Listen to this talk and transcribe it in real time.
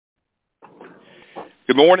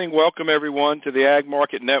Good morning. Welcome, everyone, to the Ag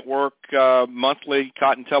Market Network monthly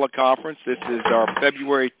cotton teleconference. This is our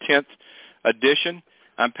February 10th edition.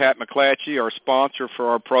 I'm Pat McClatchy. Our sponsor for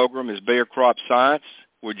our program is Bayer Crop Science.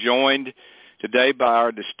 We're joined today by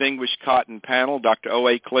our distinguished cotton panel, Dr.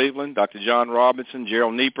 O.A. Cleveland, Dr. John Robinson,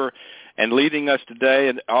 Gerald Nieper, and leading us today,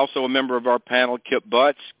 and also a member of our panel, Kip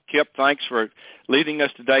Butts. Kip, thanks for leading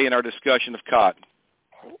us today in our discussion of cotton.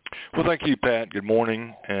 Well, thank you, Pat. Good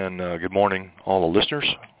morning, and good morning, all the listeners.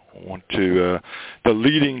 I want to, the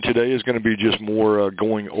leading today is going to be just more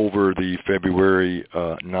going over the February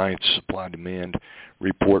 9th supply-demand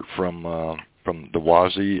report from the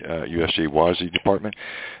WASDE, USDA WASDE department.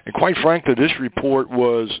 And quite frankly, this report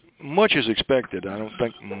was much as expected. I don't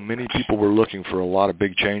think many people were looking for a lot of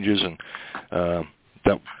big changes, and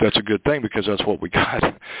that's a good thing because that's what we got.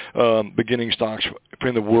 Beginning stocks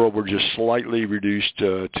in the world were just slightly reduced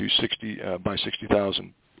by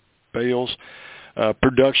 60,000 bales.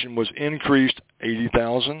 Production was increased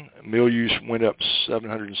 80,000. Mill use went up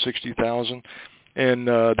 760,000. And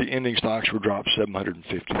the ending stocks were dropped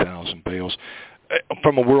 750,000 bales.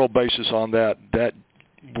 From a world basis on that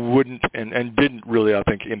wouldn't and didn't really, I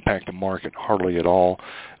think, impact the market hardly at all.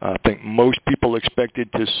 I think most people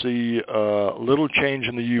expected to see little change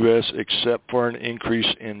in the U.S. except for an increase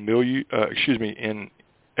in in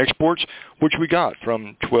exports, which we got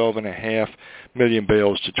from 12.5 million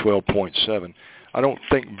bales to 12.7. I don't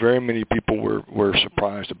think very many people were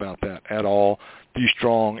surprised about that at all. These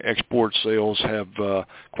strong export sales have,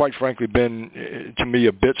 quite frankly, been, to me,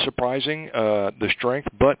 a bit surprising, the strength.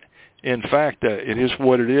 But, in fact, it is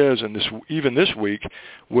what it is. And even this week,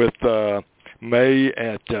 with May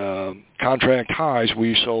at contract highs,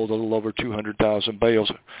 we sold a little over 200,000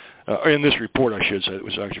 bales. In this report, I should say. It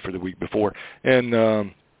was actually for the week before. And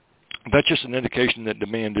that's just an indication that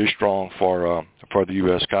demand is strong for the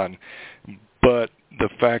U.S. cotton. But the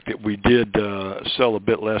fact that we did sell a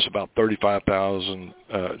bit less, about 35%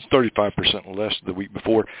 less the week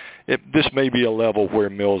before, this may be a level where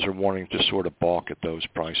mills are wanting to sort of balk at those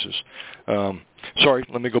prices. Sorry,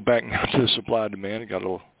 let me go back now to the supply and demand. I got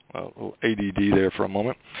a little ADD there for a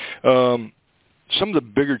moment. Some of the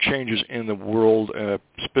bigger changes in the world,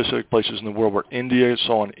 specific places in the world where India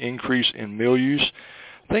saw an increase in mill use.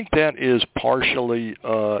 I think that is partially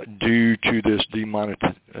due to this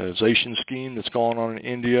demonetization scheme that's going on in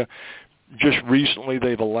India. Just recently,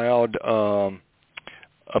 they've allowed a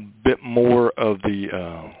bit more of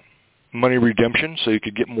the money redemption, so you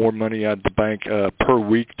could get more money out of the bank per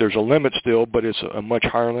week. There's a limit still, but it's a much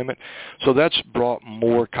higher limit. So that's brought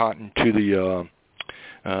more cotton to the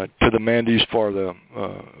mandis for the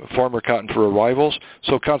farmer cotton for arrivals.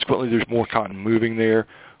 So consequently, there's more cotton moving there,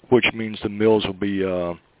 which means the mills will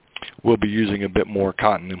be using a bit more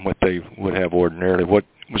cotton than what they would have ordinarily. What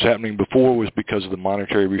was happening before was because of the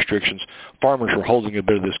monetary restrictions, farmers were holding a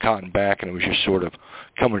bit of this cotton back, and it was just sort of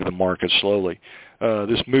coming to the market slowly.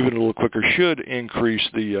 This moving a little quicker should increase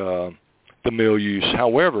the mill use.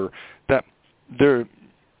 However, that their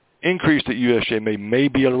increase that USDA may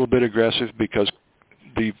be a little bit aggressive because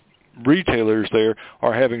the retailers there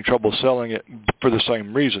are having trouble selling it for the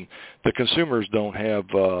same reason. The consumers don't have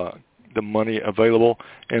the money available,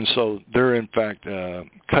 and so they're in fact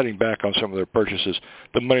cutting back on some of their purchases.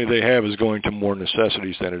 The money they have is going to more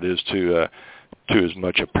necessities than it is to as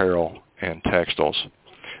much apparel and textiles.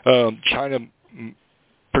 China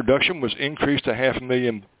production was increased to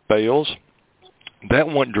 500,000 bales. That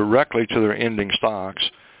went directly to their ending stocks,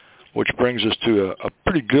 which brings us to a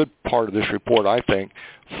pretty good part of this report, I think.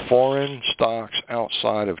 Foreign stocks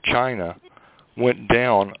outside of China went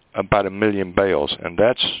down about 1 million bales, and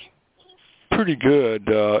that's pretty good.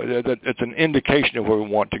 It's an indication of where we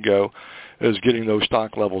want to go, is getting those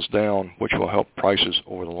stock levels down, which will help prices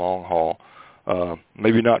over the long haul.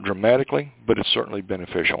 Maybe not dramatically, but it's certainly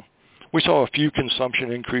beneficial. We saw a few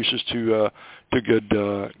consumption increases to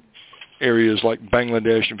good areas like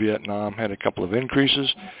Bangladesh and Vietnam had a couple of increases,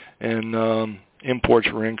 and imports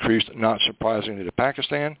were increased, not surprisingly, to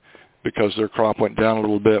Pakistan because their crop went down a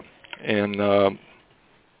little bit, and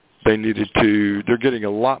they're getting a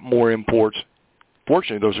lot more imports.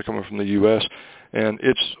 Fortunately, those are coming from the U.S., and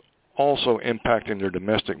it's also impacting their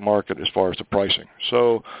domestic market as far as the pricing.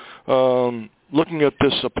 So looking at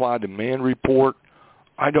this supply-demand report,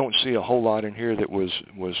 I don't see a whole lot in here that was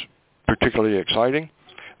particularly exciting.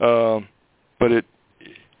 But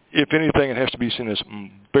if anything, it has to be seen as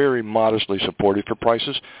very modestly supportive for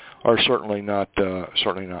prices, are certainly not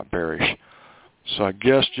bearish. So I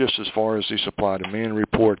guess just as far as the supply-demand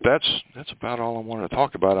report, that's about all I wanted to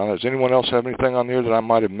talk about. Does anyone else have anything on there that I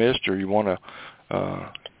might have missed or you want to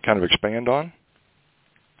kind of expand on?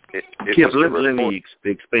 Kip, let me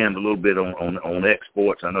expand a little bit on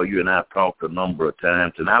exports. I know you and I have talked a number of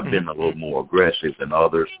times, and I've been a little more aggressive than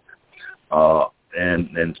others. And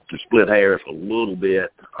to split hairs a little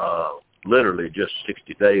bit, literally just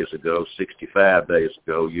 65 days ago,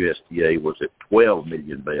 USDA was at 12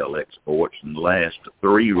 million bale exports. In the last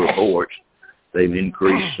 3 reports, they've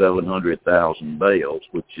increased 700,000 bales,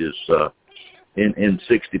 which is in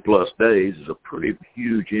 60-plus days is a pretty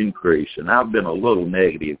huge increase. And I've been a little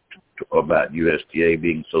negative about USDA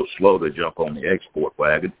being so slow to jump on the export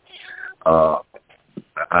wagon. I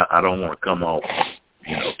don't want to come off,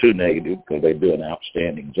 too negative because they do an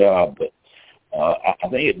outstanding job, but I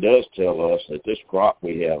think it does tell us that this crop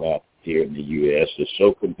we have out here in the U.S. is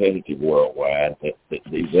so competitive worldwide that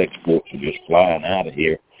these exports are just flying out of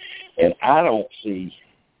here. And I don't see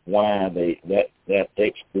why that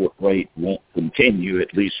export rate won't continue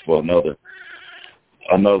at least for another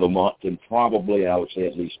month, and probably I would say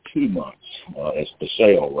at least 2 months as the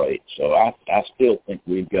sale rate. So I still think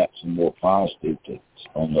we've got some more positive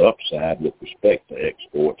on the upside with respect to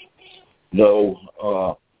exports. Though,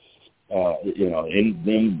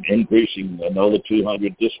 increasing another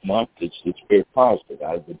 200 this month, it's very positive.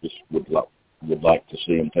 I would like to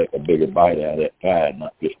see them take a bigger bite out of that pie,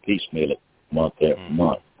 not just piecemeal it month after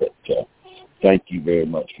month. But thank you very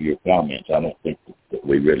much for your comments. I don't think that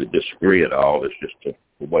we really disagree at all. It's just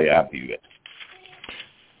the way I view it.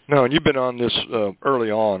 No, and you've been on this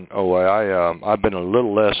early on, OA. I've been a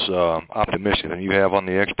little less optimistic than you have on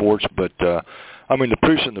the exports, but the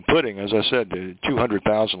proof's in the pudding. As I said, the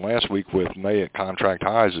 200,000 last week with May at contract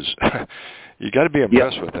highs is you got to be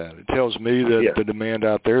impressed with that. It tells me that the demand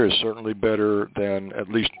out there is certainly better than, at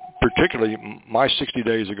least particularly my 60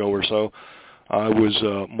 days ago or so. I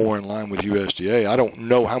was more in line with USDA. I don't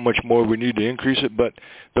know how much more we need to increase it, but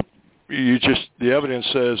the evidence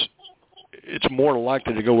says it's more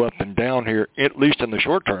likely to go up and down here, at least in the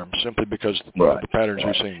short term, simply because of the patterns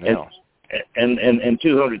we're seeing now. And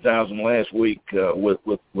 200,000 last week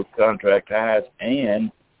with contract highs, and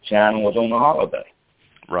China was on a holiday.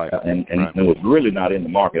 Right. And it was really not in the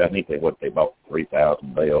market. I think they bought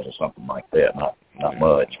 3,000 bales or something like that. Not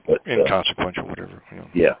much, but inconsequential, whatever.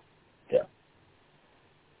 Yeah.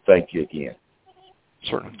 Thank you again.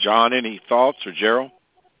 Certainly. John, any thoughts, or Gerald?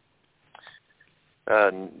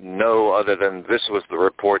 No, other than this was the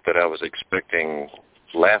report that I was expecting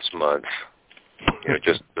last month.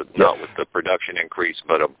 Not with the production increase,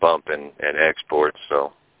 but a bump in exports.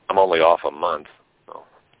 So I'm only off a month. So,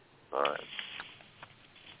 all right.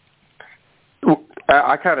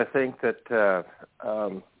 I kind of think that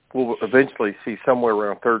we'll eventually see somewhere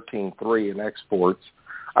around 13.3 in exports.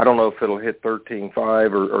 I don't know if it'll hit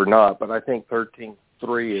 13.5 or not, but I think 13.3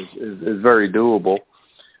 is very doable,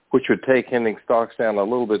 which would take ending stocks down a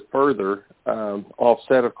little bit further,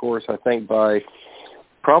 offset, of course, I think, by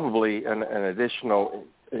probably an additional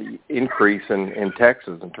increase in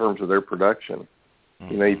Texas in terms of their production.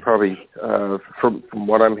 You probably, from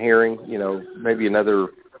what I'm hearing, maybe another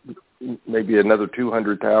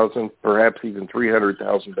 200,000, perhaps even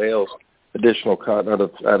 300,000 bales additional cotton out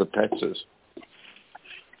of Texas.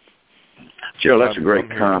 Joe, that's a great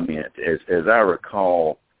comment. As I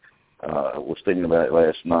recall, I was thinking about it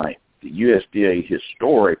last night. The USDA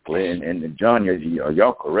historically, and John,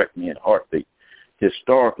 y'all correct me in heartbeat,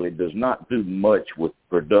 historically does not do much with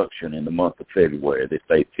production in the month of February. If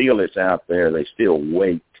they feel it's out there, they still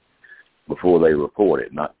wait before they report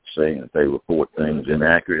it. Not saying that they report things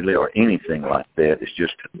inaccurately or anything like that. It's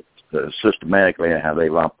just systematically how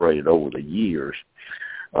they've operated over the years.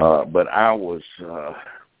 But I was,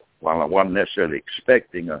 while I wasn't necessarily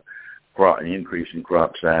expecting an increase in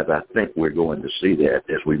crop size, I think we're going to see that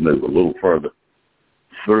as we move a little further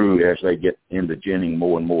through as they get into ginning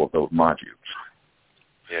more and more of those modules.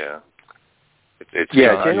 Yeah.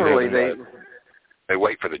 Generally they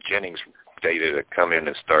wait for the Jennings data to come in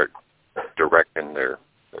and start directing their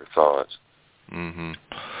thoughts. Mm-hmm.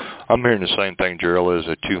 I'm hearing the same thing, Gerald, is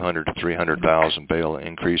a 200 to 300,000 bale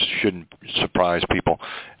increase. Shouldn't surprise people.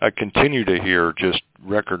 I continue to hear just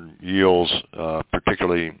record yields,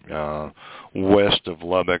 particularly west of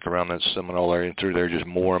Lubbock, around that Seminole area, through there, just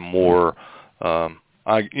more and more. I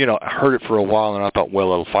heard it for a while, and I thought,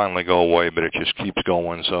 well, it'll finally go away, but it just keeps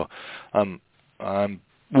going. So I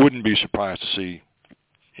wouldn't be surprised to see,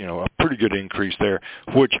 a pretty good increase there,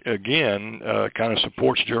 which again kind of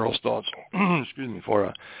supports Gerald's thoughts. Excuse me, for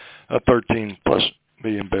a 13+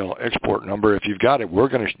 million bale export number. If you've got it, we're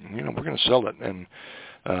going to sell it. And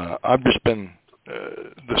I've just been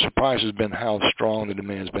the surprise has been how strong the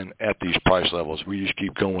demand has been at these price levels. We just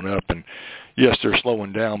keep going up, and yes, they're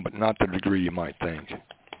slowing down, but not to the degree you might think.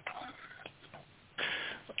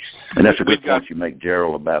 And that's a good point you make,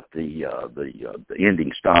 Gerald, about the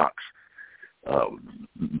ending stocks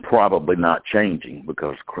probably not changing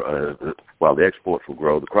because while the exports will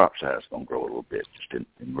grow, the crop size is going to grow a little bit just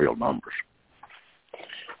in real numbers.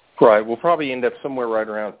 Right. We'll probably end up somewhere right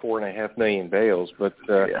around 4.5 million bales. But,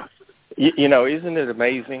 you know, isn't it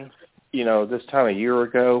amazing? You know, this time a year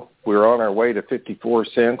ago, we were on our way to 54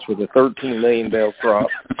 cents with a 13 million bale crop,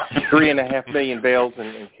 3.5 million bales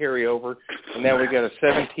in carryover, and now we got a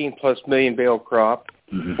 17+ million bale crop,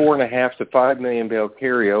 4.5 to 5 million bale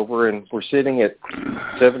carryover, and we're sitting at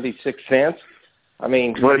 76 cents. I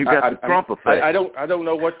mean, well, you got the Trump effect. I don't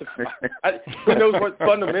know what who knows what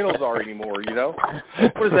fundamentals are anymore. You know,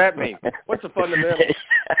 what does that mean? What's the fundamentals?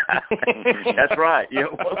 That's right. You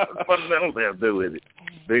know, what the fundamentals have to do with it?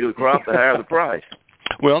 The bigger the crop, the higher the price.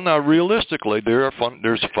 Well, now realistically, there's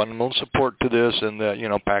a fundamental support to this, in that, you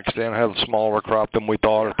know, Pakistan had a smaller crop than we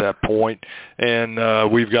thought at that point,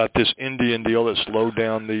 and we've got this Indian deal that slowed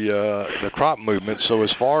down the crop movement. So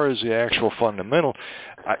as far as the actual fundamental,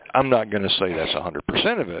 I'm not going to say that's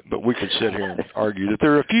 100% of it, but we could sit here and argue that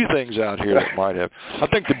there are a few things out here that might have. I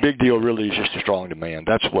think the big deal really is just a strong demand.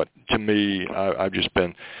 That's what, to me, I've just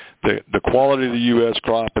been. The quality of the U.S.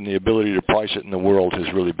 crop and the ability to price it in the world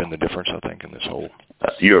has really been the difference, I think, in this whole.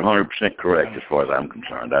 You're 100% correct as far as I'm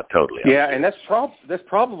concerned. I totally understand. Yeah, and that's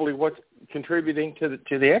probably what's contributing to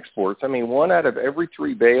the exports. I mean, 1 out of every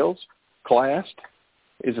 3 bales classed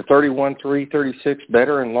is a 31.3, 36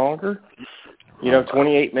 better and longer. You know,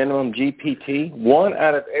 28 minimum GPT. 1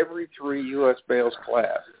 out of every 3 U.S. bales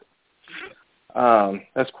classed.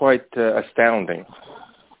 That's quite astounding.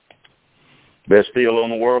 Best deal on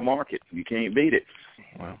the world market. You can't beat it.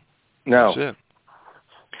 Well, no. That's it.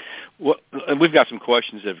 Well, we've got some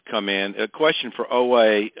questions that have come in. A question for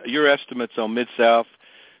OA. Your estimates on Mid-South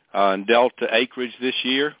and Delta acreage this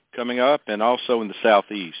year coming up, and also in the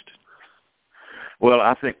Southeast? Well,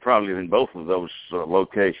 I think probably in both of those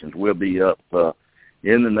locations we'll be up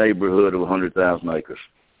in the neighborhood of 100,000 acres.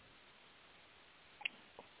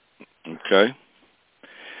 Okay.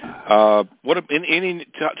 What any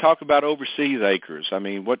talk about overseas acres? I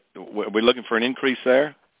mean, what are we looking for an increase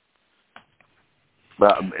there?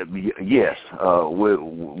 Yes,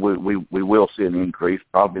 we will see an increase,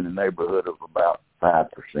 probably in the neighborhood of about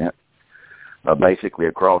 5%, basically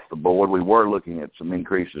across the board. We were looking at some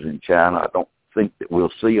increases in China. I don't think that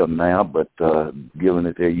we'll see them now, but given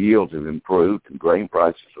that their yields have improved and grain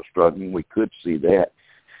prices are struggling, we could see that.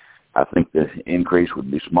 I think the increase would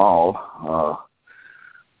be small.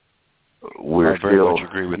 I very much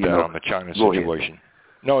agree with that on the China situation.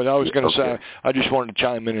 No, I was going to say, I just wanted to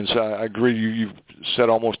chime in and say I agree. You've said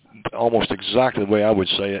almost exactly the way I would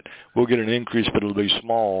say it. We'll get an increase, but it'll be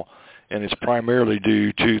small, and it's primarily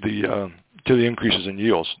due to the increases in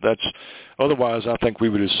yields. Otherwise, I think we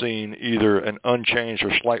would have seen either an unchanged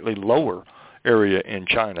or slightly lower area in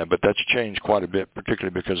China, but that's changed quite a bit,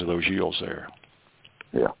 particularly because of those yields there.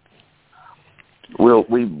 Yeah. We'll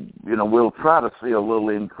try to see a little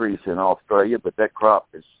increase in Australia, but that crop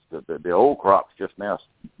is the old crop's just now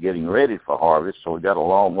getting ready for harvest, so we got a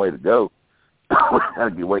long way to go. We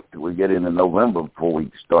got to wait till we get into November before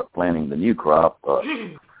we start planting the new crop.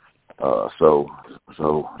 So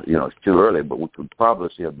it's too early, but we could probably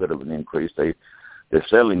see a bit of an increase. They're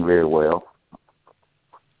selling very well.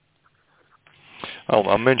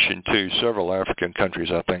 I mentioned too several African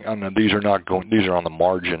countries. I think these are on the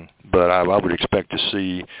margin, but I would expect to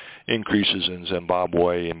see increases in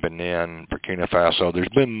Zimbabwe and Benin, Burkina Faso. There's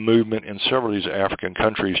been movement in several of these African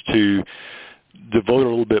countries to devote a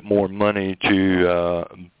little bit more money to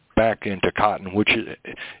back into cotton, which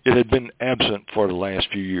it had been absent for the last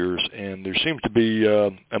few years, and there seems to be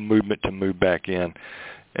a movement to move back in.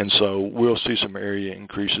 And so we'll see some area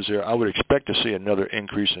increases there. I would expect to see another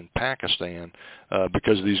increase in Pakistan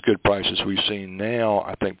because of these good prices we've seen now.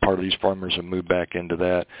 I think part of these farmers have moved back into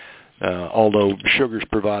that. Although sugar's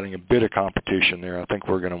providing a bit of competition there, I think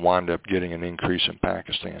we're going to wind up getting an increase in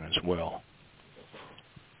Pakistan as well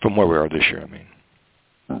from where we are this year,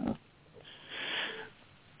 I mean.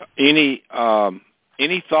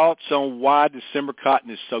 Any thoughts on why December cotton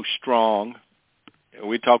is so strong?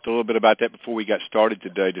 We talked a little bit about that before we got started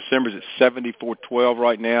today. December's at 74.12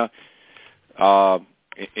 right now.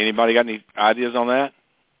 Anybody got any ideas on that?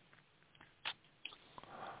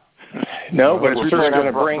 No, but it's certainly going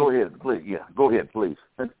to bring. Go ahead, please. Yeah, go ahead, please.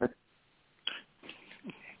 I'm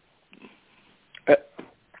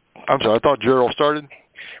sorry. I thought Gerald started.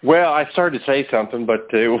 Well, I started to say something, but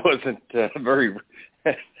it wasn't very,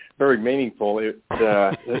 very meaningful.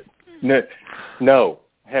 No.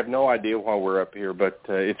 Have no idea why we're up here, but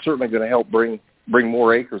it's certainly going to help bring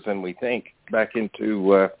more acres than we think back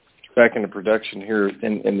into back into production here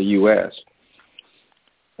in the U.S.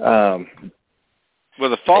 Well,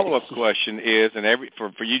 the follow-up question is, and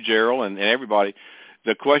for you, Gerald, and everybody,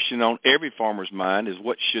 the question on every farmer's mind is,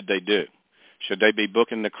 what should they do? Should they be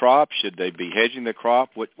booking the crop? Should they be hedging the crop?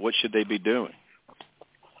 What should they be doing?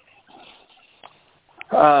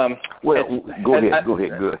 Well, go ahead.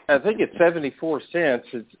 Good. I think at 74 cents,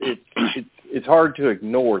 it's hard to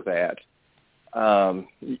ignore that.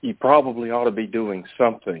 You probably ought to be doing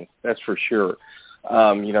something. That's for sure.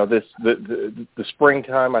 The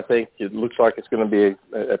springtime, I think it looks like it's going to be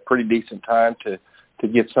a pretty decent time to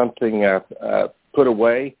get something put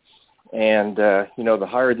away. And the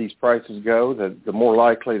higher these prices go, the more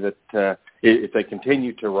likely that if they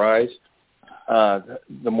continue to rise,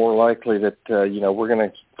 the more likely that we're going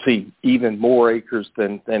to see even more acres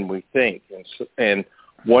than we think. And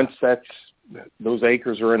once those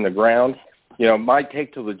acres are in the ground, it might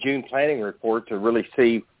take till the June planting report to really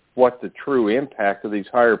see what the true impact of these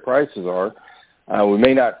higher prices are. We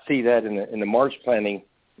may not see that in the March planting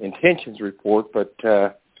intentions report, but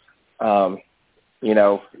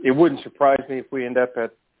it wouldn't surprise me if we end up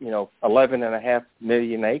at 11.5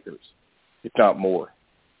 million acres, if not more.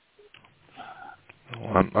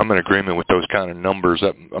 Well, I'm in agreement with those kind of numbers.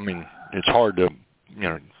 It's hard to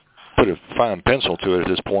put a fine pencil to it at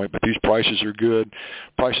this point, but these prices are good.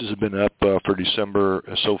 Prices have been up for December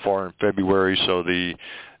so far in February, so the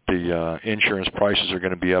insurance prices are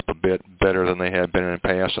going to be up a bit better than they have been in the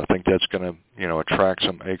past. I think that's going to attract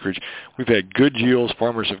some acreage. We've had good yields.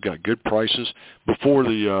 Farmers have got good prices. Before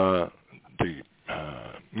the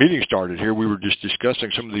meeting started here, we were just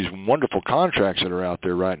discussing some of these wonderful contracts that are out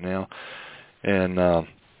there right now. And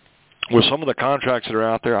with some of the contracts that are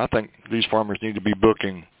out there, I think these farmers need to be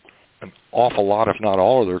booking an awful lot, if not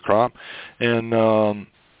all, of their crop, and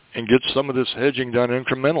get some of this hedging done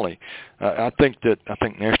incrementally. I think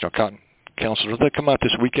National Cotton Council, do they come out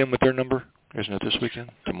this weekend with their number? Isn't it this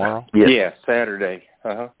weekend? Tomorrow? Yeah, Saturday.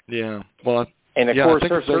 Uh-huh. Yeah. Well, of course,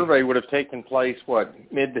 their survey would have taken place,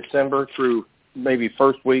 mid-December through maybe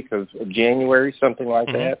first week of January, something like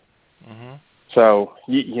that. Mm-hmm. So,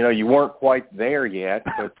 you weren't quite there yet,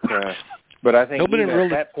 but I think at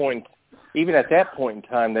that point in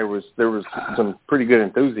time, there was some pretty good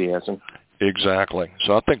enthusiasm. Exactly.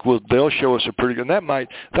 So I think they'll show us a pretty good. And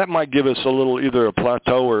that might give us a little either a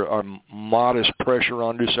plateau or a modest pressure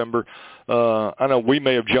on December. I know we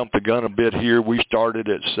may have jumped the gun a bit here. We started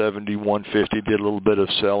at 71.50, did a little bit of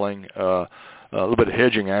selling, a little bit of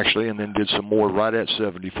hedging actually, and then did some more right at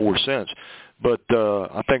 74 cents. But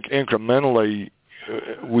I think incrementally,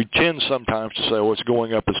 we tend sometimes to say, it's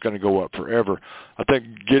going up, it's going to go up forever. I think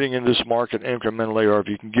getting in this market incrementally, or if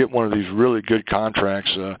you can get one of these really good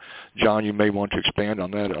contracts, John, you may want to expand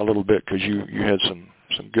on that a little bit because you had some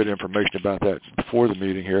good information about that before the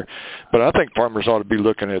meeting here. But I think farmers ought to be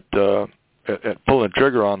looking at pulling the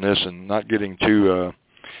trigger on this and not getting too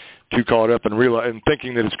caught up and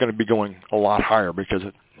thinking that it's going to be going a lot higher because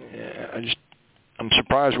I'm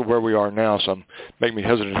surprised with where we are now, so make me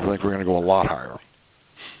hesitant to think we're going to go a lot higher.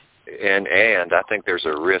 And I think there's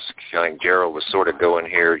a risk. I think Gerald was sort of going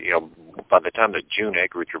here. By the time the June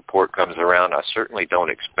acreage report comes around, I certainly don't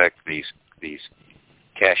expect these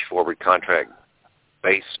cash forward contract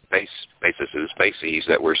bases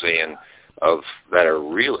that we're seeing that are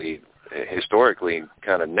really historically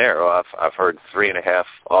kind of narrow. I've heard 3.5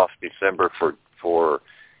 off December for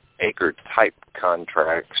acre type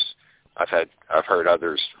contracts. I've heard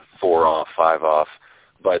others 4 off, 5 off,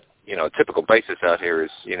 but typical basis out here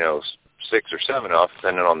is 6 or 7 off,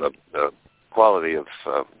 depending on the quality of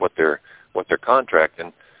what they're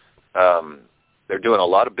contracting. They're doing a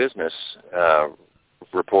lot of business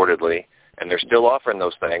reportedly, and they're still offering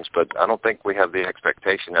those things. But I don't think we have the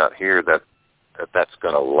expectation out here that that's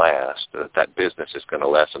going to last. That business is going to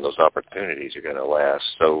last, and those opportunities are going to last.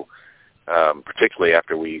 So, particularly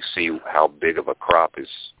after we see how big of a crop is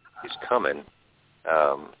coming.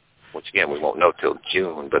 Which again we won't know till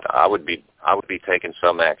June, but I would be taking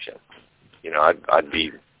some action. I'd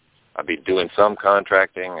be doing some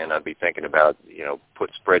contracting, and I'd be thinking about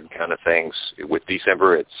put spread kind of things. With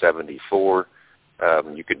December at 74,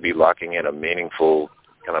 you could be locking in a meaningful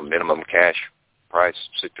kind of minimum cash price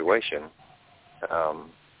situation.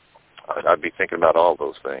 I'd be thinking about all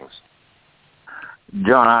those things.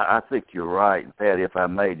 John, I think you're right. Pat, if I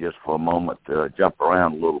may just for a moment jump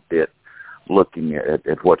around a little bit, looking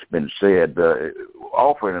at what's been said,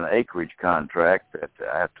 offering an acreage contract, that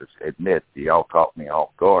I have to admit, y'all caught me off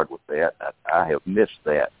guard with that. I have missed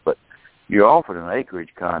that. But you offered an acreage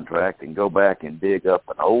contract and go back and dig up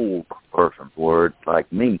an old person's words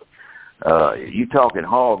like me. You talking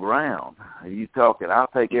hog round. You talking, I'll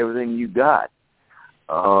take everything you got.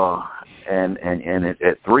 And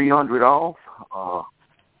at 300 off,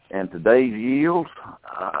 and today's yields,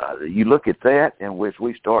 you look at that, in which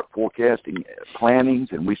we start forecasting plantings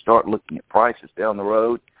and we start looking at prices down the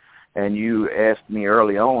road. And you asked me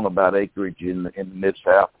early on about acreage in the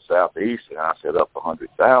Mid-South and Southeast, and I said up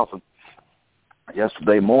 100,000.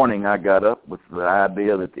 Yesterday morning, I got up with the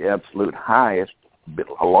idea that the absolute highest, the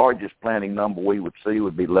largest planting number we would see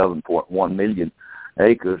would be 11.1 million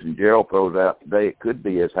acres, and Gerald throws out today it could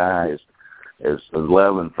be as high as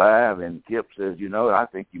 11.5, and Kip says, I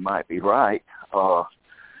think you might be right.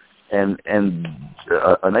 And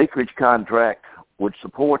an acreage contract would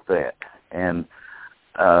support that, and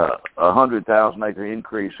 100,000 acre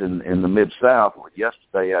increase in the Mid-South.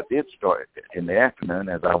 Yesterday I did start in the afternoon.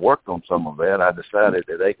 As I worked on some of that, I decided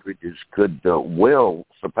that acreages could well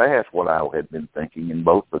surpass what I had been thinking in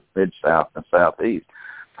both the Mid-South and Southeast.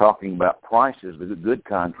 Talking about prices, the good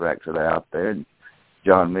contracts that are out there, and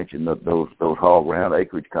John mentioned those hog round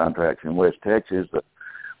acreage contracts in West Texas.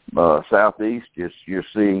 The Southeast, you're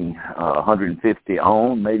seeing 150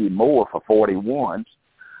 on, maybe more for 41s.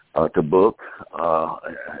 To book,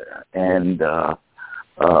 and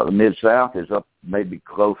the Mid-South is up maybe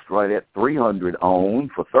close right at 300 on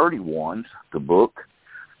for 31s to book.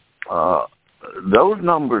 Those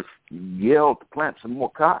numbers yell to plant some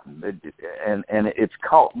more cotton, and it's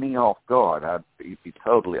caught me off guard. I'd be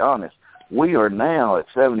totally honest. We are now at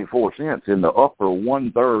 74 cents in the upper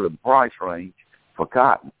one-third of the price range for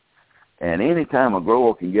cotton. And any time a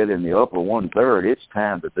grower can get in the upper one-third, it's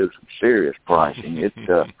time to do some serious pricing.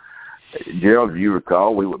 Gerald, you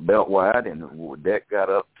recall, we were belt wide, and deck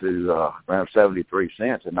got up to around 73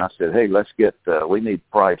 cents. And I said, hey, let's get, we need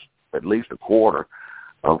to price at least a quarter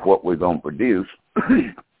of what we're going to produce.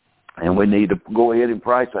 And we need to go ahead and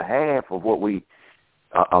price a half of what we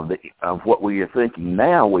of what we are thinking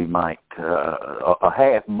now. We might a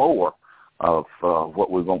half more of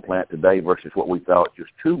what we're going to plant today versus what we thought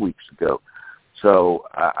just 2 weeks ago. So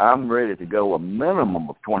I'm ready to go a minimum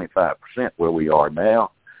of 25% where we are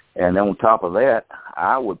now. And on top of that,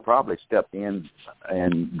 I would probably step in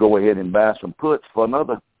and go ahead and buy some puts for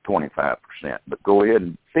another 25%. But go ahead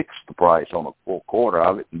and fix the price on a full quarter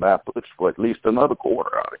of it and buy puts for at least another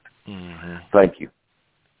quarter of it. Mm-hmm. Thank you.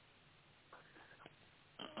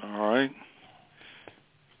 All right.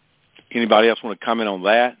 Anybody else want to comment on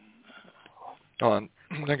that? I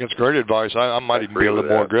think it's great advice. I might even be a little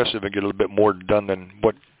more aggressive and get a little bit more done than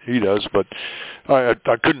what he does, but I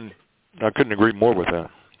couldn't agree more with that.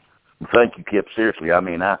 Thank you, Kip. Seriously, I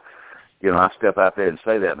mean, I step out there and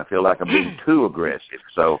say that, and I feel like I'm being too aggressive.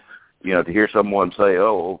 So, to hear someone say,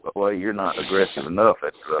 "Oh, well, you're not aggressive enough,"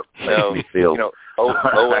 it makes me feel you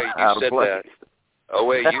said that.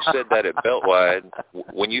 You said that at Beltwide.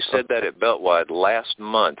 When you said that at Beltwide last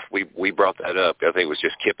month, we brought that up. I think it was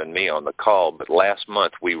just Kip and me on the call, but last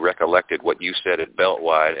month we recollected what you said at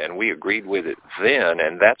Beltwide, and we agreed with it then,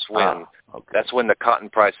 and that's when that's when the cotton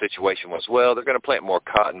price situation was, well, they're going to plant more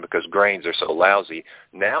cotton because grains are so lousy.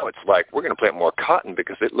 Now it's like we're going to plant more cotton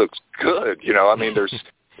because it looks good. I mean,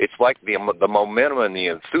 it's like the momentum and the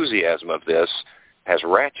enthusiasm of this has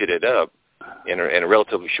ratcheted up in a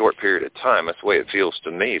relatively short period of time. That's the way it feels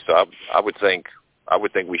to me. So I would think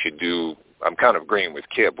we should do. I'm kind of agreeing with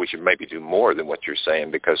Kip. We should maybe do more than what you're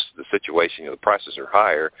saying because the situation, the prices are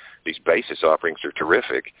higher. These basis offerings are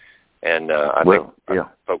terrific, and I think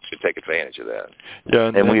folks should take advantage of that.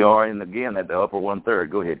 Yeah, and we are again at the upper one-third.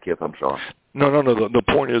 Go ahead, Kip. I'm sorry. No. The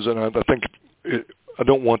point is, and I think I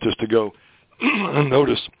don't want this to go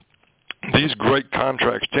unnoticed. These great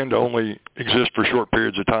contracts tend to only exist for short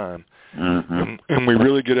periods of time. Mm-hmm. And we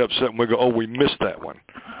really get upset and we go, we missed that one.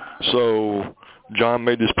 So John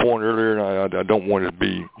made this point earlier, and I don't want it to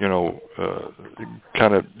be,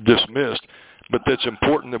 kind of dismissed, but that's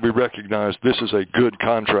important that we recognize this is a good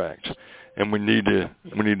contract, and we need to.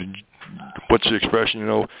 What's the expression?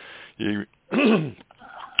 You and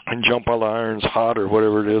jump while the iron's hot, or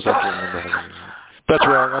whatever it is. I can't remember. That's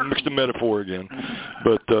wrong. I mixed the metaphor again,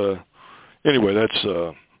 but anyway, that's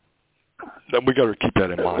that we got to keep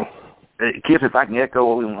that in mind. Kip, if I can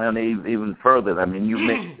echo even further, I mean, you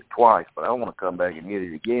mentioned it twice, but I want to come back and hit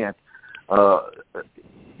it again.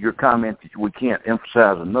 Your comment that we can't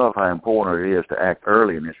emphasize enough how important it is to act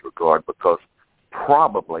early in this regard, because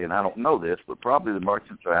probably, and I don't know this, but probably the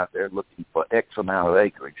merchants are out there looking for X amount of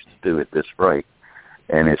acreage to do at this rate.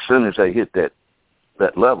 And as soon as they hit that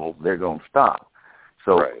level, they're going to stop.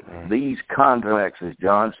 So these contracts, as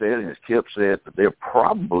John said and as Kip said, they're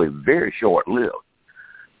probably very short-lived.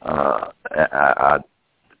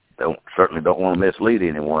 certainly don't want to mislead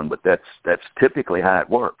anyone, but that's typically how it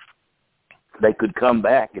works. They could come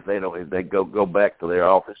back if they go back to their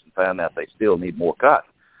office and find out they still need more cotton.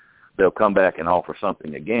 They'll come back and offer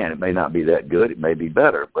something again. It may not be that good. It may be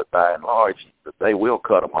better, but by and large, they will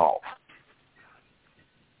cut them off.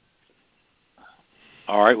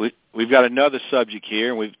 All right, we've got another subject here,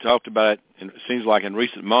 and we've talked about it, it seems like in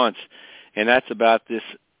recent months, and that's about this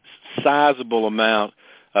sizable amount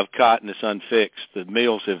of cotton that's unfixed. The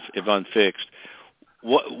mills have unfixed.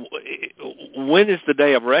 When is the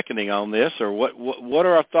day of reckoning on this, or what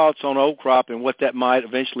are our thoughts on old crop and what that might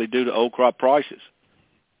eventually do to old crop prices?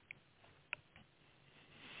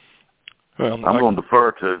 Well, I'm going to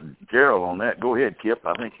defer to Gerald on that. Go ahead, Kip.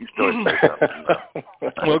 I think you started to say something.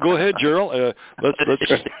 Well, go ahead, Gerald. Let's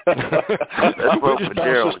just bounce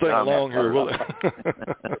this thing along here.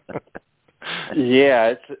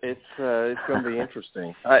 Yeah, it's going to be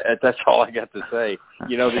interesting. That's all I got to say.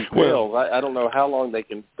 These mills. I don't know how long they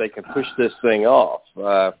can push this thing off.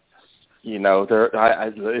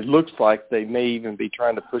 It looks like they may even be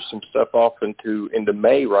trying to push some stuff off into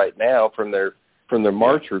May right now from their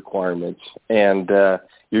March requirements, and I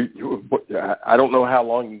don't know how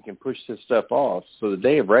long you can push this stuff off. So the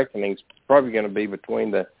day of reckoning is probably going to be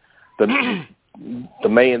between the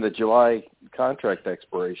May and the July contract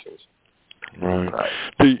expirations. Right.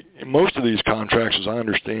 Most of these contracts, as I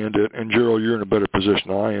understand it, and Gerald, you're in a better position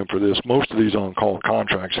than I am for this, most of these on-call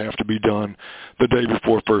contracts have to be done the day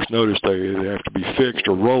before first notice day. They have to be fixed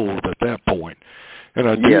or rolled at that point. And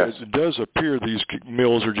it does appear these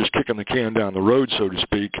mills are just kicking the can down the road, so to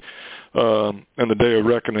speak. And the day of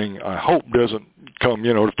reckoning, I hope, doesn't come,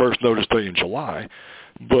 the first notice day in July.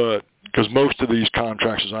 But because most of these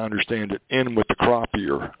contracts, as I understand it, end with the crop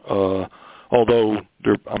year. Although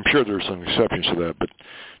I'm sure there's some exceptions to that, but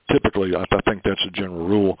typically I think that's a general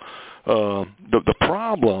rule. The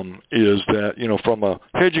problem is that, from a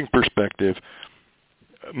hedging perspective,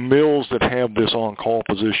 mills that have this on-call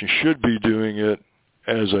position should be doing it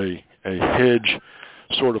as a hedge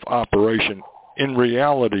sort of operation. In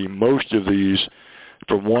reality, most of these,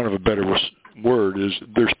 for want of a better word, is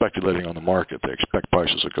they're speculating on the market. They expect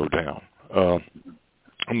prices to go down.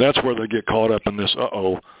 And that's where they get caught up in this,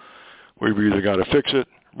 we've either got to fix it,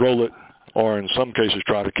 roll it, or in some cases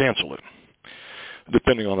try to cancel it,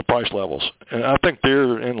 depending on the price levels. And I think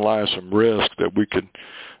therein lies some risk that we could,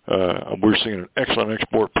 we're seeing an excellent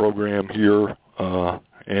export program here,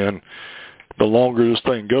 and the longer this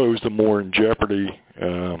thing goes, the more in jeopardy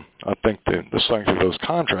I think the strength of those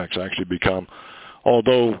contracts actually become.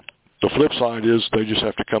 Although the flip side is they just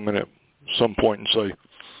have to come in at some point and say,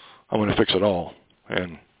 I'm going to fix it all.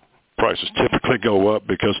 And prices typically go up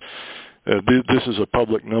because this is a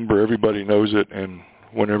public number. Everybody knows it. And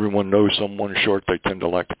when everyone knows someone is short, they tend to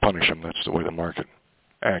like to punish them. That's the way the market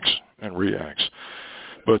acts and reacts.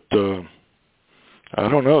 But I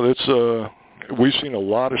don't know. That's we've seen a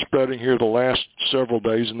lot of spreading here the last several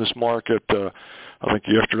days in this market. I think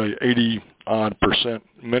yesterday 80-odd%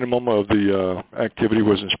 minimum of the activity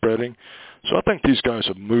was in spreading. So I think these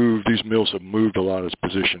mills have moved a lot of its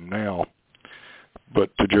position now.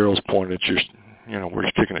 But to Gerald's point, it's just, we're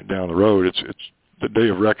just kicking it down the road. It's the day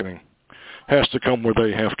of reckoning has to come where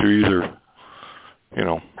they have to either,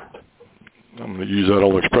 I'm going to use that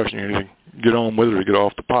old expression, either get on with it or get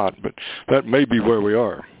off the pot. But that may be where we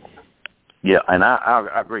are. Yeah, and I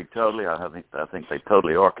agree totally. I think they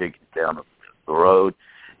totally are kicking it down the road,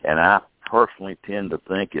 and I personally tend to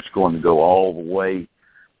think it's going to go all the way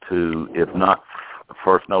to, if not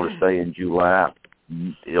first notice day in July,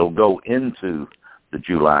 it'll go into the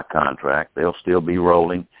July contract. They'll still be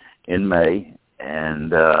rolling in May,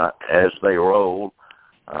 and as they roll,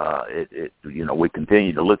 we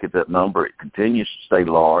continue to look at that number. It continues to stay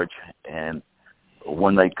large, and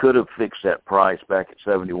when they could have fixed that price back at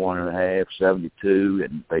 71.5, 72,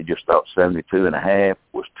 and they just thought 72.5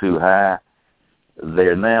 was too high,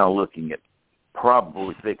 they're now looking at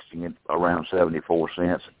probably fixing it around 74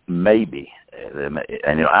 cents, maybe. And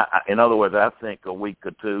in other words, I think a week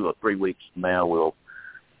or 2 or 3 weeks from now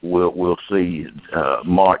we'll see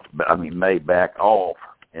May back off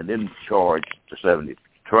and then charge to 70.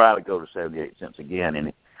 Try to go to 78 cents again,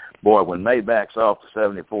 and boy, when May backs off to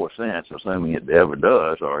 74 cents, assuming it ever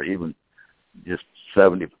does, or even just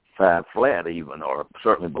 75 flat even, or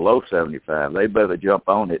certainly below 75, they better jump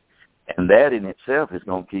on it. And that in itself is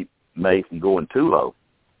going to keep May from going too low.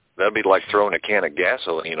 That'd be like throwing a can of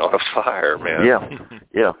gasoline on a fire, man.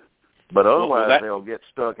 Yeah. But otherwise, they'll get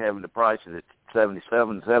stuck having to price it at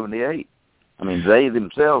 77, 78. I mean, they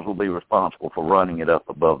themselves will be responsible for running it up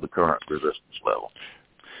above the current resistance level.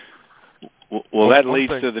 Well, that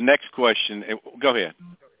leads to the next question. Go ahead.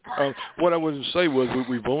 What I would say was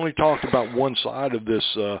we've only talked about one side of this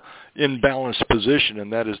imbalanced position,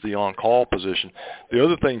 and that is the on-call position. The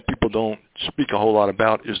other thing people don't speak a whole lot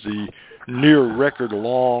about is the near-record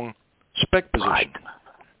long spec position.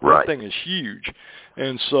 Right. That thing is huge.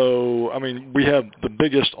 And so, I mean, we have the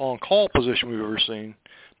biggest on-call position we've ever seen,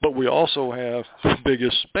 but we also have the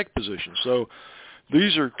biggest spec position. So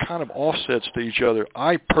these are kind of offsets to each other.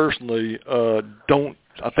 I personally don't.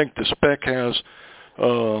 I think the spec has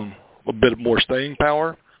a bit more staying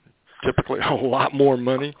power, typically a lot more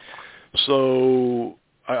money. So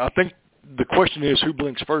I think the question is who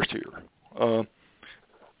blinks first here.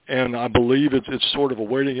 And I believe it's sort of a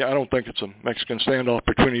waiting. I don't think it's a Mexican standoff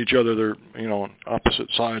between each other. They're on opposite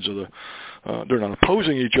sides of the. They're not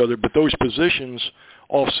opposing each other, but those positions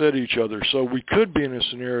offset each other. So we could be in a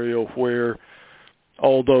scenario where,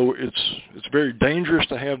 although it's very dangerous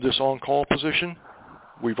to have this on-call position,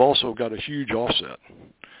 we've also got a huge offset.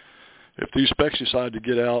 If these specs decide to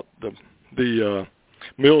get out, the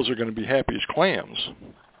mills are going to be happy as clams.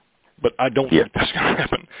 But I don't think that's going to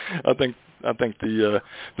happen. I think the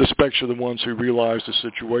specs are the ones who realize the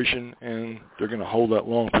situation, and they're going to hold that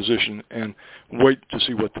long position and wait to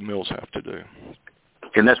see what the mills have to do.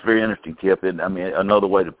 And that's very interesting, Kip. And I mean, another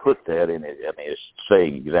way to put that, it's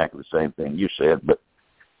saying exactly the same thing you said, but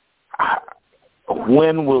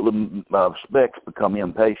when will the specs become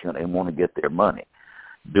impatient and want to get their money?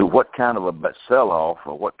 What kind of a sell-off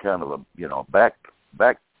or what kind of a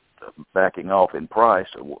backing off in price?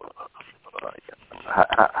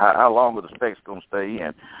 How long are the specs going to stay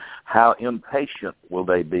in? How impatient will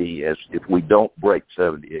they be as if we don't break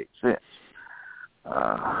 78 cents?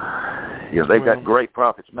 They've got great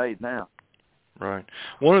profits made now. Right.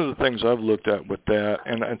 One of the things I've looked at with that,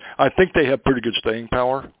 and I think they have pretty good staying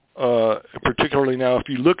power, particularly now if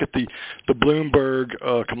you look at the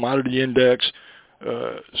Bloomberg commodity index,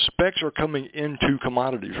 specs are coming into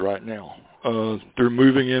commodities right now. They're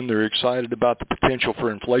moving in. They're excited about the potential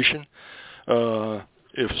for inflation.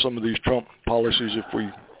 If some of these Trump policies, if we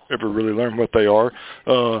ever really learn what they are,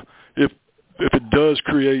 if it does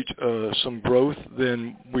create some growth,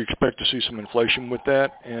 then we expect to see some inflation with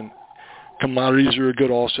that, and commodities are a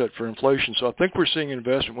good offset for inflation. So I think we're seeing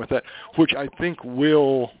investment with that, which I think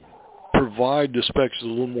will provide the specs a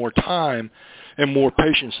little more time and more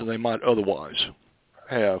patience than they might otherwise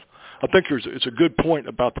have. I think it's a good point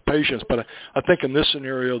about the patience, but I think in this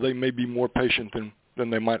scenario they may be more patient than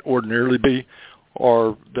they might ordinarily be,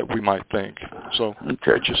 or that we might think. So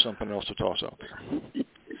it's just something else to toss out there.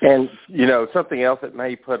 And, something else that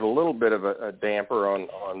may put a little bit of a damper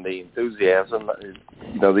on the enthusiasm,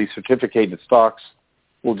 these certificated stocks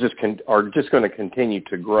are just going to continue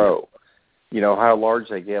to grow. How large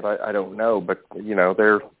they get, I don't know, but,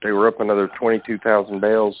 they were up another 22,000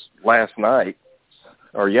 bales last night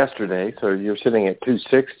or yesterday, so you're sitting at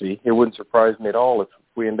 260. It wouldn't surprise me at all if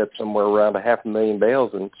we end up somewhere around 500,000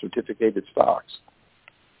 bales in certificated stocks.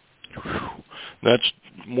 That's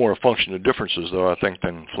more a function of differences, though, I think,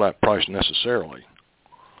 than flat price necessarily.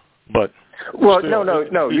 But still,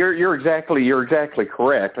 no. You're exactly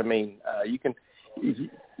correct. I mean,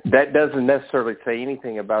 that doesn't necessarily say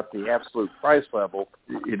anything about the absolute price level.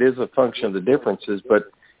 It is a function of the differences,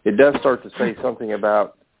 but it does start to say something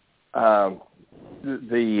about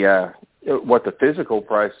what the physical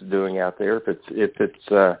price is doing out there. If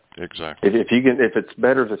it's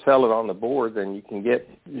better to sell it on the board, then you can get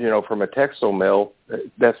from a textile mill.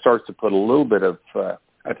 That starts to put a little bit of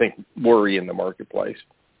I think worry in the marketplace.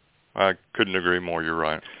 I couldn't agree more. You're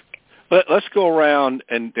right. Let's go around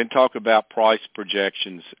and talk about price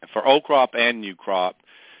projections for old crop and new crop.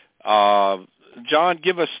 John,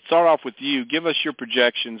 start off with you. Give us your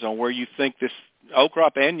projections on where you think this old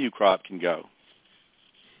crop and new crop can go.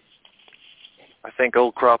 I think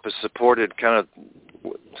old crop is supported, kind of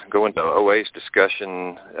going to OA's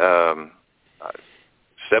discussion,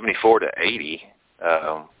 74 to 80,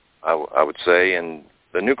 I would say. And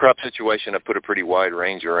the new crop situation, I put a pretty wide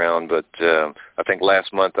range around, but I think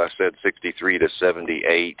last month I said 63 to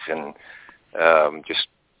 78, and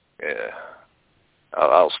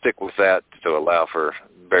I'll stick with that to allow for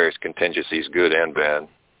various contingencies, good and bad.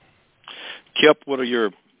 Kip, what are your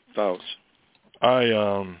thoughts?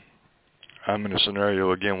 I'm in a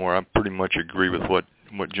scenario again where I pretty much agree with what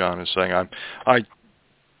John is saying.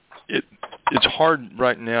 It's hard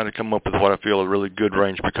right now to come up with what I feel a really good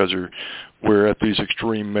range because we're at these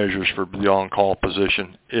extreme measures for the on-call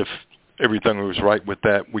position. If everything was right with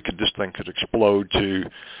that, this thing could explode to,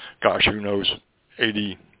 gosh, who knows,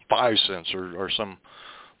 85 cents or some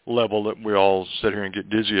level that we all sit here and get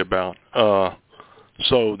dizzy about.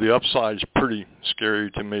 So the upside is pretty scary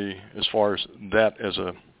to me as far as that as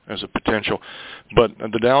a as a potential. But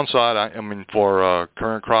the downside, I mean, for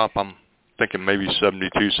current crop, I'm thinking maybe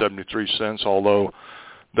 72, 73 cents, although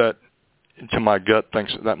that, to my gut,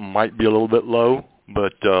 thinks that might be a little bit low.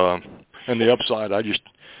 But and the upside, I've just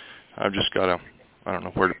got to, I don't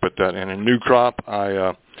know where to put that. And in new crop,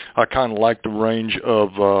 I kind of like the range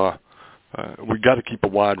of, we got to keep a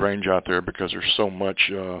wide range out there because there's so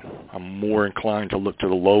much. I'm more inclined to look to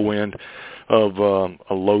the low end of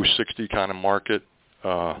a low 60 kind of market.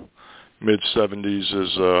 Mid 70s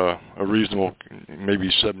is a reasonable, maybe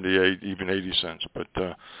 78, even 80 cents. But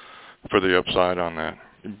for the upside on that,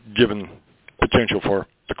 given potential for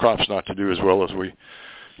the crops not to do as well as we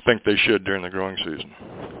think they should during the growing season.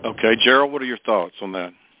 Okay, Gerald, what are your thoughts on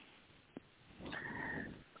that?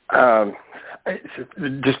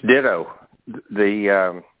 Just ditto.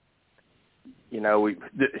 You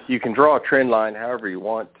can draw a trend line however you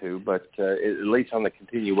want to, but at least on the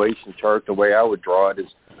continuation chart, the way I would draw it is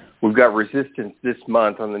we've got resistance this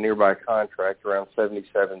month on the nearby contract around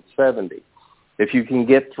 77.70. If you can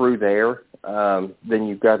get through there, then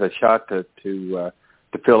you've got a shot to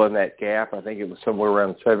fill in that gap. I think it was somewhere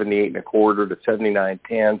around 78.25 to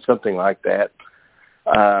 79.10, something like that.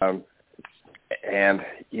 And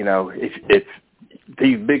if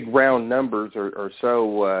these big round numbers are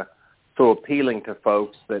so appealing to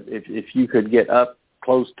folks that if you could get up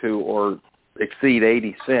close to or exceed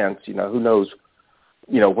 80 cents, who knows,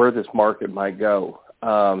 where this market might go.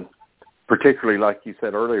 Particularly, like you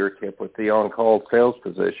said earlier, Kip, with the on-call sales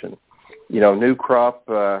position. New crop,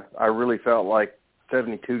 I really felt like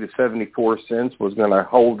 72 to 74 cents was going to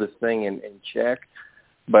hold this thing in check.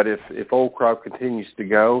 But if old crop continues to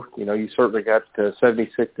go, you certainly got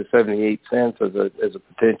 76 to 78 cents as a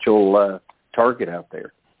potential target out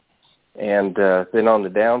there. And then on the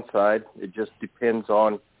downside, it just depends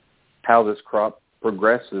on how this crop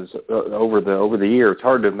progresses over the year. It's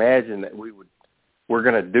hard to imagine that we're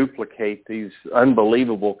going to duplicate these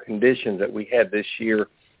unbelievable conditions that we had this year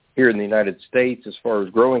here in the United States as far as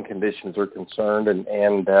growing conditions are concerned.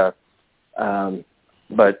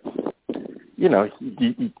 But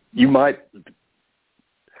you might.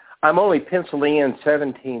 I'm only penciling in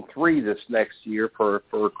 17.3 this next year for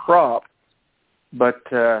a crop, but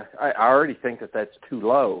I already think that's too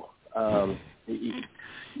low.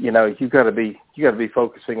 You've got to be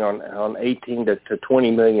focusing on 18 to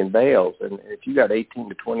 20 million bales, and if you got 18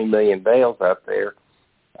 to 20 million bales out there,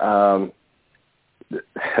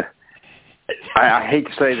 I hate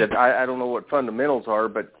to say that I don't know what fundamentals are,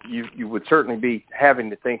 but you would certainly be having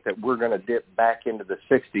to think that we're going to dip back into the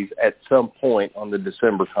 60s at some point on the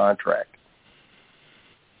December contract.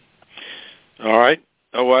 All right.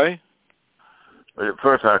 Away. Well,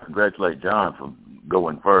 first, I congratulate John for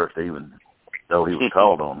going first, even though he was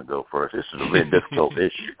called on to go first. This is a very difficult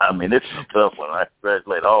issue. I mean, this is a tough one. I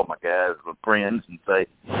congratulate all my guys, my friends, and say,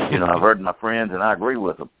 I've heard my friends, and I agree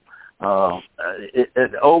with them.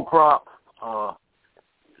 Old crop,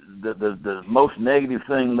 the most negative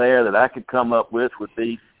thing there that I could come up with would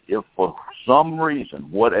be if for some reason,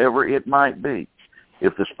 whatever it might be,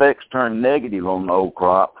 if the specs turn negative on the old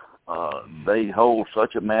crop, they hold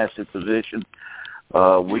such a massive position,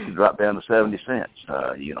 we could drop down to 70 cents,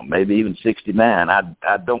 maybe even 69.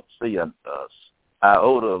 I don't see an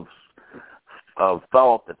iota of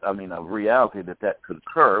thought of reality that could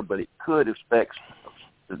occur, but it could if specs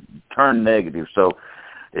turn negative. So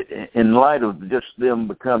in light of just them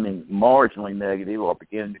becoming marginally negative or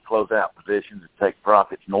beginning to close out positions and take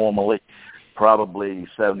profits normally, probably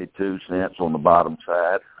 72 cents on the bottom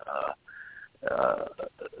side.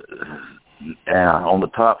 And on the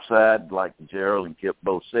top side, like Gerald and Kip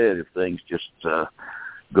both said, if things just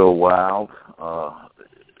go wild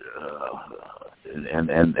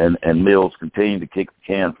and mills continue to kick the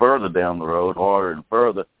can further down the road, harder and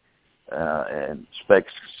further, and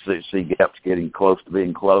specs see gaps getting close to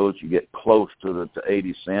being closed, you get close to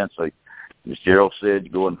 80 cents. So, as Gerald said,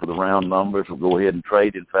 you go in for the round numbers. We'll go ahead and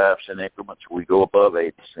trade in 5-cent increments. We go above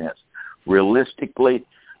 80 cents. Realistically,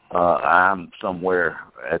 I'm somewhere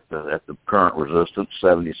at the current resistance,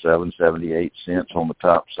 77, 78 cents on the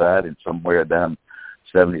top side, and somewhere down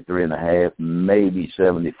 73.5, maybe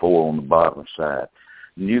 74 on the bottom side.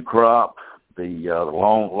 New crop, the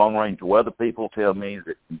long range weather people tell me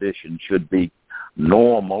that conditions should be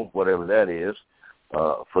normal, whatever that is,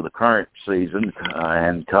 for the current season,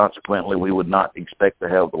 and consequently we would not expect to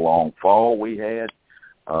have the long fall we had,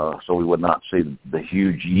 so we would not see the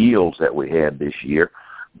huge yields that we had this year.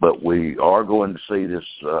 But we are going to see this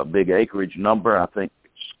big acreage number. I think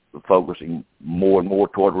it's focusing more and more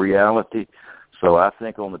toward reality. So I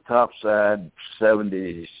think on the top side,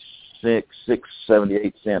 78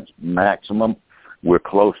 cents maximum. we're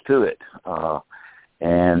close to it.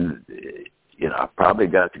 And I probably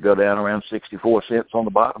got to go down around 64 cents on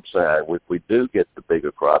the bottom side. If we do get the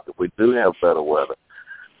bigger crop, if we do have better weather,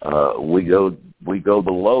 we go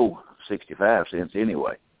below 65 cents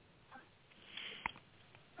anyway.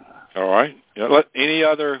 All right. Any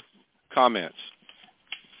other comments?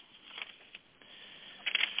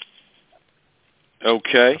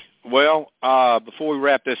 Okay. Well, before we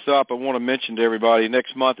wrap this up, I want to mention to everybody,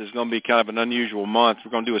 next month is going to be kind of an unusual month.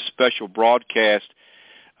 We're going to do a special broadcast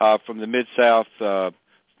from the Mid-South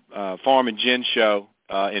Farm and Gin Show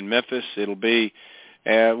in Memphis. It'll be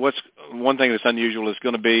one thing that's unusual is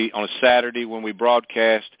going to be on a Saturday when we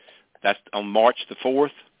broadcast. That's on March the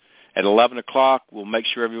 4th at 11 o'clock. We'll make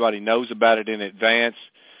sure everybody knows about it in advance.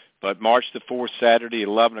 But March the 4th, Saturday,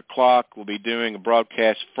 11 o'clock, we'll be doing a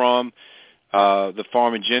broadcast from the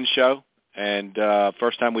Farm and Gin Show. And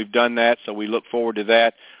first time we've done that, so we look forward to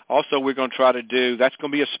that. Also, we're going to try to that's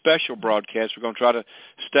going to be a special broadcast. We're going to try to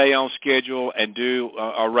stay on schedule and do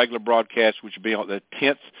our regular broadcast, which will be on the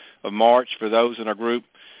 10th of March for those in our group.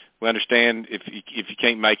 We understand if you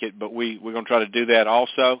can't make it, but we're going to try to do that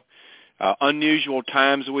also. Unusual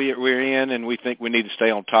times we're in, and we think we need to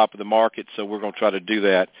stay on top of the market, so we're going to try to do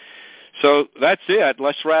that. So that's it.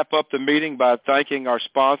 Let's wrap up the meeting by thanking our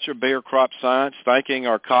sponsor, Bayer Crop Science, thanking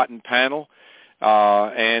our cotton panel,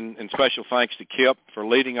 and special thanks to Kip for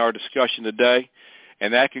leading our discussion today.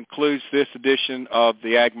 And that concludes this edition of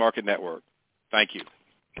the Ag Market Network. Thank you.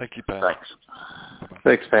 Thank you, Pat. Thanks.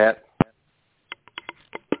 Thanks, Pat.